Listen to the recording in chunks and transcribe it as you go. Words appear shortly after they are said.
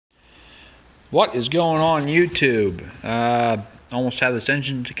What is going on YouTube? Almost had this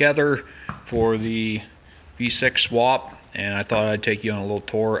engine together for the V6 swap, and I thought I'd take you on a little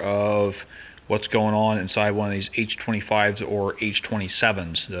tour of what's going on inside one of these H25s or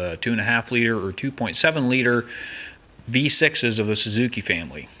H27s, the 2.5 liter or 2.7 liter V6s of the Suzuki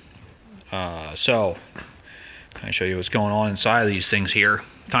family. So, can I show you what's going on inside of these things here?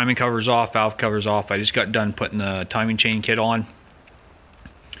 Timing cover's off, valve cover's off. I just got done putting the timing chain kit on.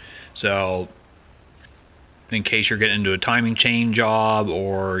 So, in case you're getting into a timing chain job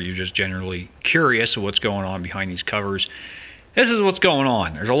or you're just generally curious of what's going on behind these covers, this is what's going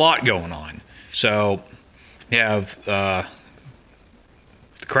on. There's a lot going on. So, you have the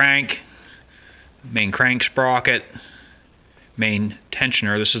crank, main crank sprocket, main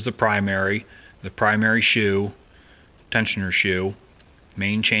tensioner. This is the primary shoe, tensioner shoe.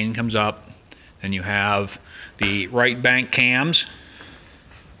 Main chain comes up. Then you have the right bank cams.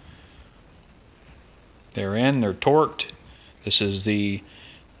 They're in, they're torqued. This is the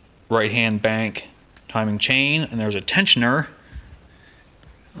right hand bank timing chain, and there's a tensioner.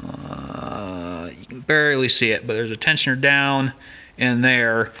 You can barely see it, but there's a tensioner down in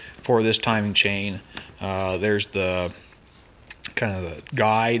there for this timing chain. There's the kind of the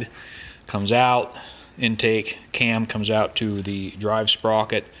guide comes out, intake cam comes out to the drive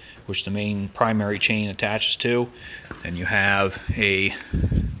sprocket, which the main primary chain attaches to. Then you have a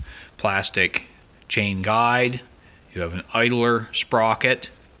plastic chain guide, you have an idler sprocket,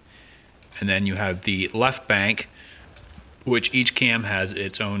 and then you have the left bank, which each cam has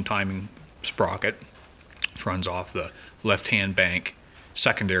its own timing sprocket, which runs off the left hand bank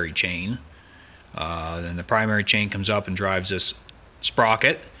secondary chain. Then the primary chain comes up and drives this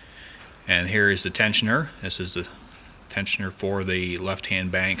sprocket, and here is the tensioner. This is the tensioner for the left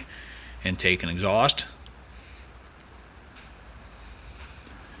hand bank intake and exhaust.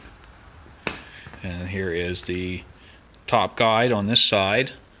 And here is the top guide on this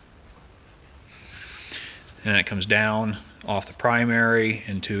side. And it comes down off the primary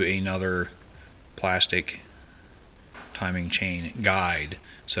into another plastic timing chain guide.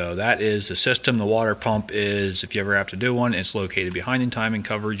 So that is the system. The water pump is, if you ever have to do one, it's located behind the timing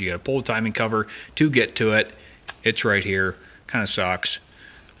cover. You got to pull the timing cover to get to it. It's right here. Kind of sucks,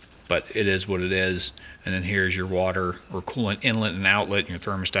 but it is what it is. And then here's your water or coolant inlet and outlet, and your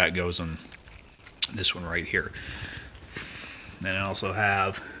thermostat goes on this one right here. And then I also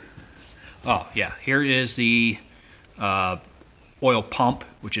have, oh yeah, here is the oil pump,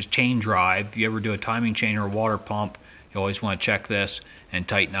 which is chain drive. If you ever do a timing chain or a water pump, you always want to check this and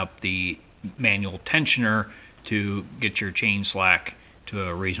tighten up the manual tensioner to get your chain slack to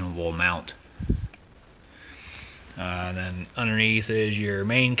a reasonable amount. Then underneath is your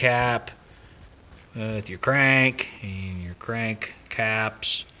main cap with your crank and your crank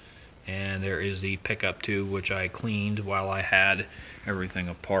caps. And there is the pickup tube, which I cleaned while I had everything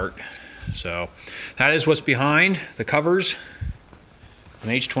apart. So that is what's behind the covers. An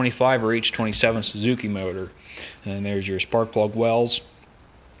H25 or H27 Suzuki motor. And there's your spark plug wells,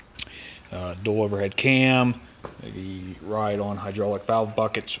 dual overhead cam, the ride-on hydraulic valve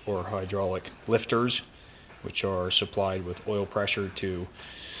buckets or hydraulic lifters, which are supplied with oil pressure to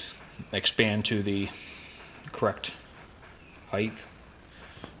expand to the correct height.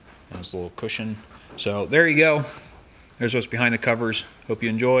 There's a little cushion. So there you go. There's what's behind the covers. Hope you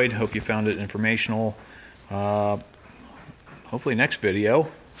enjoyed. Hope you found it informational. Hopefully next video,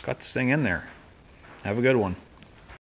 got this thing in there. Have a good one.